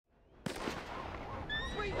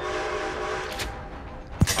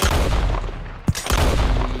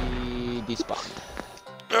He spawned.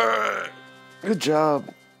 Good job.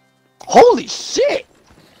 Holy shit!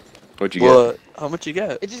 What'd you get? How much you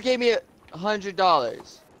get? It just gave me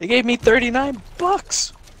 $100. It gave me 39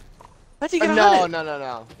 bucks. How'd you get No,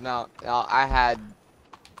 100? no.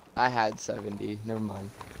 I had 70. Never mind.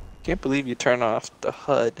 Can't believe you turned off the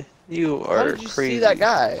HUD. You are How did you crazy. see that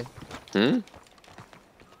guy? Hmm?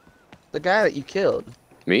 The guy that you killed.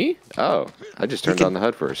 Me? Oh, I just turned on the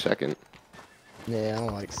HUD for a second. Yeah, I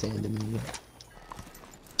don't like saying to me.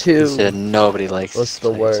 He said nobody likes What's this the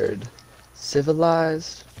place. word?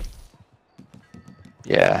 Civilized?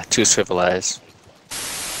 Yeah, too civilized.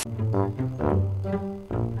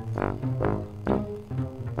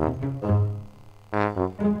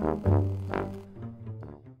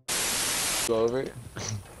 Go over it.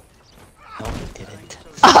 No, he didn't.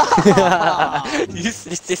 You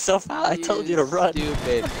stitched yourself out. I told you to run.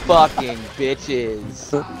 Stupid fucking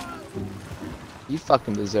bitches. You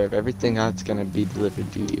fucking deserve everything that's gonna be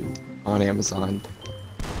delivered to you on Amazon.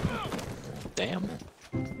 Damn.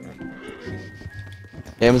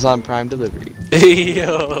 Amazon Prime delivery.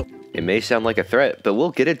 Yo. It may sound like a threat, but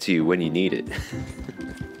we'll get it to you when you need it.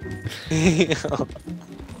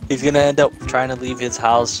 He's gonna end up trying to leave his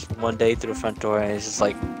house one day through the front door, and it's just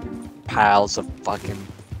like piles of fucking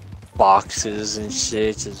boxes and shit.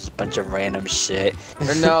 It's just a bunch of random shit.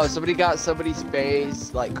 Or no, somebody got somebody's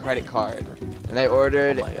Bay's like credit card, and they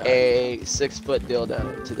ordered a 6-foot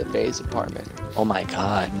dildo to the Bay's apartment. Oh my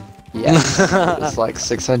god. Yes, it's like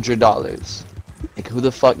 $600. Like, who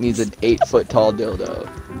the fuck needs an 8-foot tall dildo?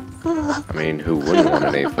 I mean, who wouldn't want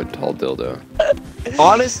an 8-foot tall dildo?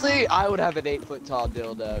 Honestly, I would have an 8-foot tall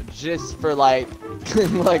dildo just for like,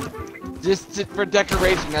 for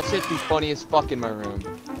decoration. That shit'd be funny as fuck in my room.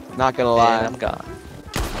 Not gonna lie. And I'm gone.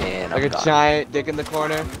 And like I'm a gone. giant dick in the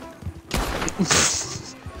corner.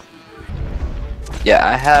 Yeah,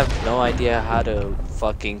 I have no idea how to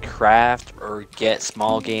fucking craft or get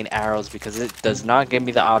small gain arrows because it does not give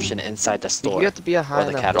me the option inside the store You have to be a or high the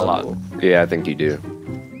enough catalog. level. Yeah, I think you do.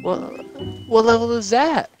 What level is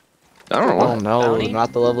that? I don't I know. don't know. Bounty?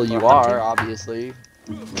 Not the level you Or hunting? are, obviously.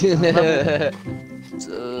 I don't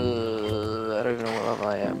even know what level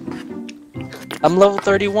I am. I'm level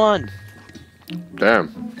 31. Damn.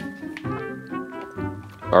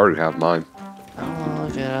 I already have mine. I don't wanna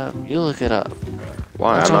look it up. You look it up.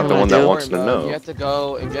 Why? That's I'm what not the I'm one gonna that do. wants to Bro, know. You have to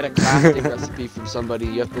go and get a crafting recipe from somebody.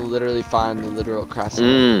 You have to literally find the literal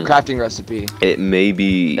crafting recipe. It may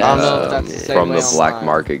be I don't know if that's the same from way the black online.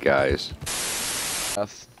 market guys.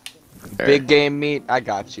 There. Big game meat, I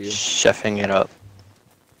got you. Chefing it up.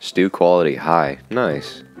 Stew quality high.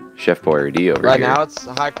 Nice. Chef Boyardee over Right here. now it's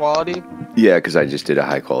high quality. Yeah, because I just did a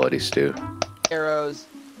high quality stew. Arrows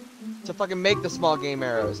to fucking make the small game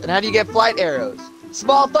arrows. And how do you get flight arrows?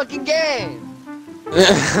 Small fucking game!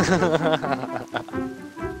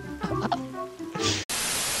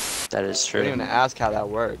 That is I true. didn't even ask how that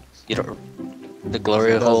works. You don't. The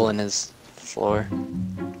glory hole in his floor.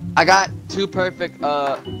 I got 2 perfect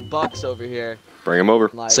bucks over here. Bring him over.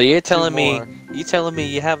 Like, So you're 2 telling me more.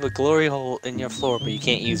 you have a glory hole in your floor, but you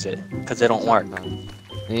can't use it because it don't work.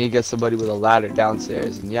 And you get somebody with a ladder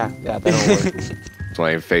downstairs, and yeah, that'll work.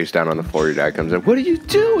 Laying face down on the floor, your dad comes in. What are you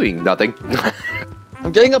doing? Nothing.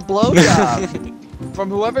 I'm getting a blowjob from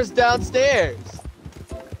whoever's downstairs.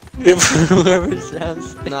 Whoever's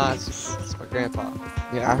downstairs. Nah, it's my grandpa.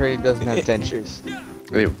 Yeah, I heard he doesn't have dentures.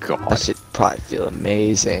 Oh god. That should probably feel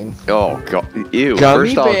amazing. Oh god. Ew.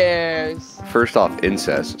 Gummy bears. First off,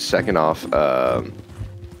 incest. Second off,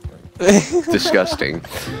 disgusting.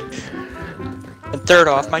 And third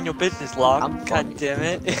off, mind your business, Lach. I'm God funny. damn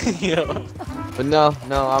it. Yo. But no,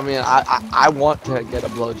 I mean, I want to get a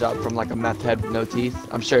blowjob from like a meth head with no teeth.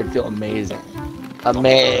 I'm sure it'd feel amazing.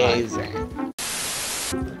 Amazing.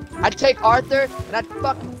 I'd take Arthur and I'd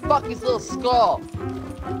fuck his little skull.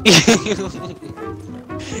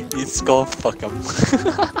 You skull fuck him.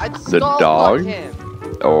 I'd The skull dog? fuck him.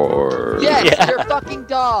 Or Yes, Yeah. your fucking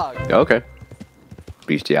dog. okay.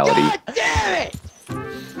 Bestiality. God damn it!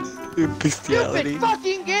 Bestiality. Stupid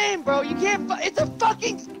fucking game, bro. You can't. It's a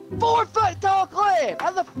fucking 4-foot tall cliff.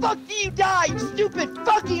 How the fuck do you die, you stupid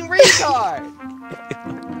fucking retard?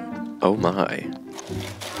 Oh my.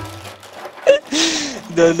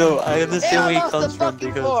 No, I understand where he lost the comes from fucking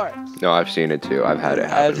because corpse. No, I've seen it too. I've had it I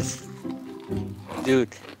happen. just, dude,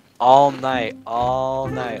 all night, all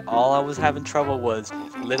I was having trouble was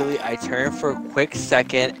literally I turned for a quick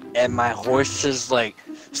second and my horse just like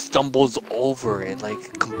stumbles over it,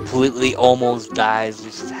 like completely almost dies,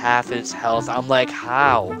 loses half its health. I'm like,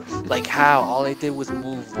 how? Like how? All I did was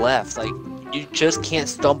move left. Like you just can't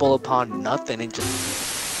stumble upon nothing and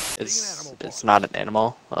just. It's not an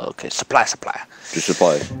animal. Oh, okay, supply. Just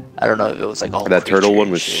supply. I don't know if it was like all. That turtle one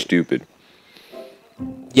creature was shit. stupid.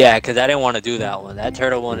 Yeah, because I didn't want to do that one. That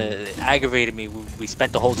turtle one it aggravated me. We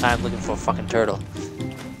spent the whole time looking for a fucking turtle.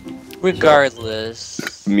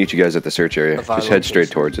 Regardless. Meet you guys at the search area. Of our Just head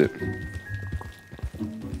straight location. towards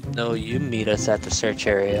it. No, you meet us at the search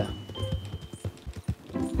area.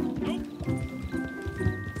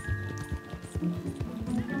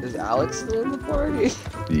 Is Alex still in the party?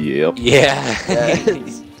 Yep. Yeah.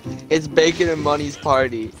 It's Bacon and Money's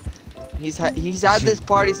party. He's had this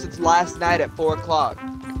party since last night at 4 o'clock.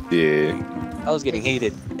 Yeah. I was getting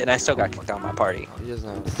heated, and I still got kicked out of my party. He doesn't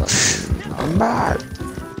have a fucking. I'm back.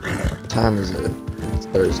 What time is it? It's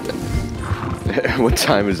Thursday. What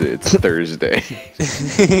time is it? It's Thursday.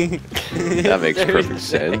 That makes perfect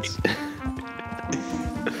sense.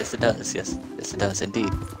 Yes, it does. Yes, it does indeed.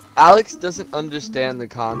 Alex doesn't understand the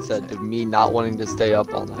concept of me not wanting to stay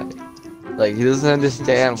up all night. Like, he doesn't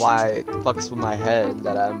understand why it fucks with my head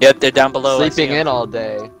that I'm Yep, they're down below. I see sleeping 'em. in all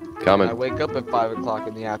day. I Coming. wake up at 5 o'clock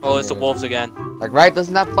in the afternoon. Oh, it's the wolves again. Like, right?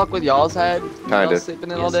 Doesn't that fuck with y'all's head? Kinda. Y'all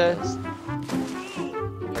sleeping in all day? Yes,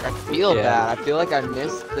 Like, I feel Yeah. bad. I feel like I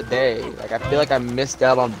missed the day. Like, I feel like I missed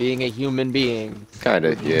out on being a human being.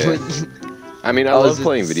 Kinda, yeah. I mean, I was love just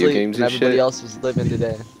playing video asleep games and everybody shit. else was living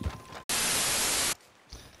today.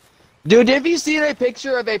 Dude, have you seen a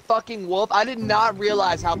picture of a fucking wolf? I did not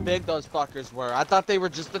realize how big those fuckers were. I thought they were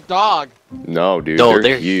just a dog. No, dude, No, they're,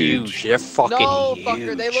 they're huge. They're fucking No, huge.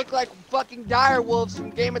 fucker, they look like fucking dire wolves from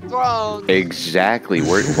Game of Thrones. Exactly.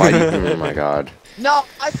 Why do you... Oh my god. No,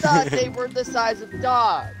 I thought they were the size of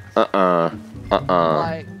dogs.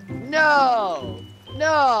 Like, no.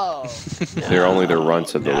 They're only the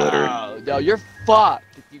runts of the litter. No, you're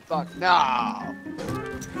fucked if you fuck. No.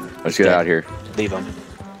 Let's get out here. Leave them.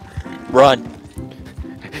 Run.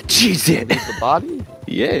 Jesus. The body?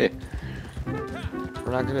 Yeah.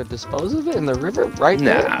 We're not gonna dispose of it in the river right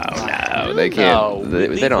No, now? no, they can't. No, they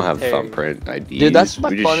leave don't them have there. thumbprint IDs. Dude, that's my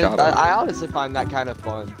we just fun. shot 'em. I honestly find that kind of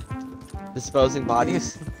fun. Disposing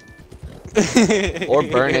bodies. Or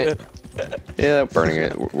burn it. Yeah, burning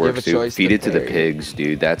it have works a too. choice Feed to it to the bury it. pigs,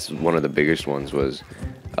 dude. That's one of the biggest ones. Was,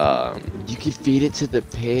 You could feed it to the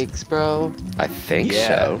pigs, bro. I think Yeah.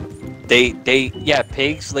 so. Yeah,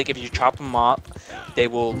 pigs, like if you chop them up, they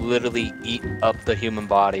will literally eat up the human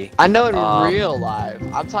body. I know in Um, real life.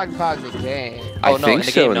 I'm talking about in the game. I Oh, no, think in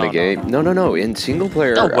the so game, in the no, game. No. In single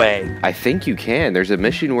player, No way. I think you can. There's a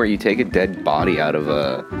mission where you take a dead body out of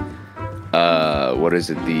a. What is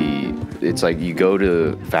it? It's like you go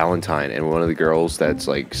to Valentine and one of the girls that's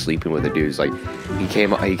like sleeping with a dude is like, he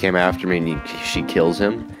came after me and she kills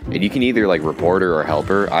him, and you can either like report her or help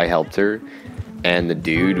her. I helped her, and the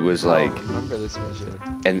dude was like, I remember this mission.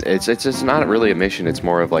 and it's not really a mission. It's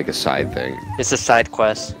more of like a side thing. It's a side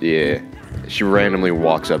quest. Yeah, she randomly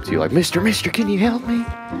walks up to you like, Mister, can you help me?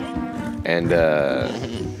 And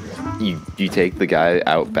you take the guy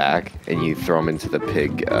out back and you throw him into the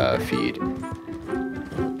pig feed.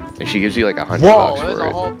 And she gives you like $100 Whoa, there's for a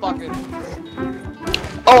it. whole fucking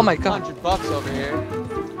Oh my god. $100 over here.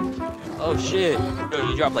 Oh shit. Yo,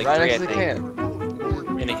 you dropped like Right 3, next I to the think.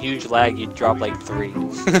 can. In a huge lag, you dropped like 3.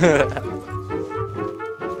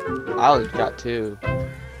 I only got 2.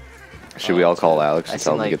 Should we all call Alex I and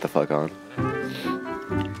tell him seen, to get the fuck on?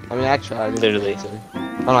 I mean, actually, I didn't Literally. need to.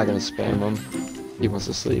 I'm not gonna spam him. He wants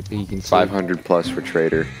to sleep. He can sleep. 500 plus for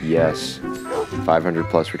trader. Yes. 500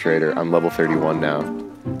 plus for trader. I'm level 31 now.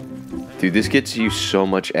 Dude, this gets you so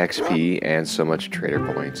much XP and so much trader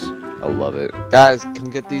points. I love it. Guys,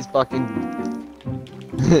 come get these fucking.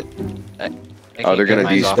 Oh, they're gonna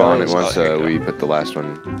despawn it once Oh, we put the last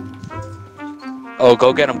one. Oh,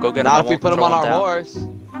 go get him, go get him. Not if we put him on our horse.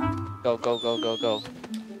 Go.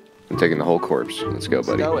 I'm taking the whole corpse. Let's go, Let's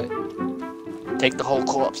buddy. go it. Take the whole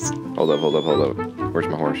corpse. Hold up. Where's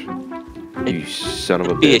my horse? You son of a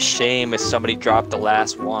It'd be a bitch. shame if somebody dropped the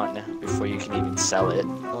last one before you can even sell it.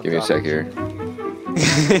 Don't Give me a drop sec it. here.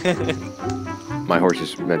 My horse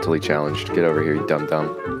is mentally challenged. Get over here, you dumb.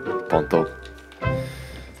 Ponto.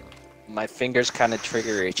 My finger's kind of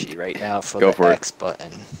trigger itchy right now for Go the for it. X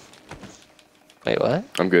button. Wait, what?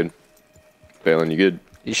 I'm good. Balin, you good?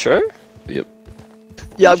 You sure? Yep.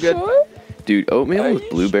 Yeah, I'm good. Sure? Dude, oatmeal Are with you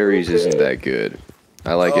blueberries sure? isn't that good.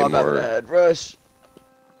 I like it I'm having a more head rush.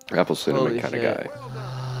 apple cinnamon Holy kind of shit. guy.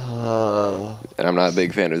 Uh, And I'm not a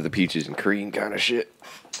big fan of the peaches and cream kind of shit.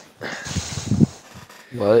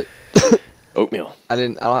 what? Oatmeal. I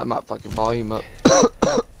don't have my fucking volume up.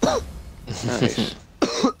 Nice.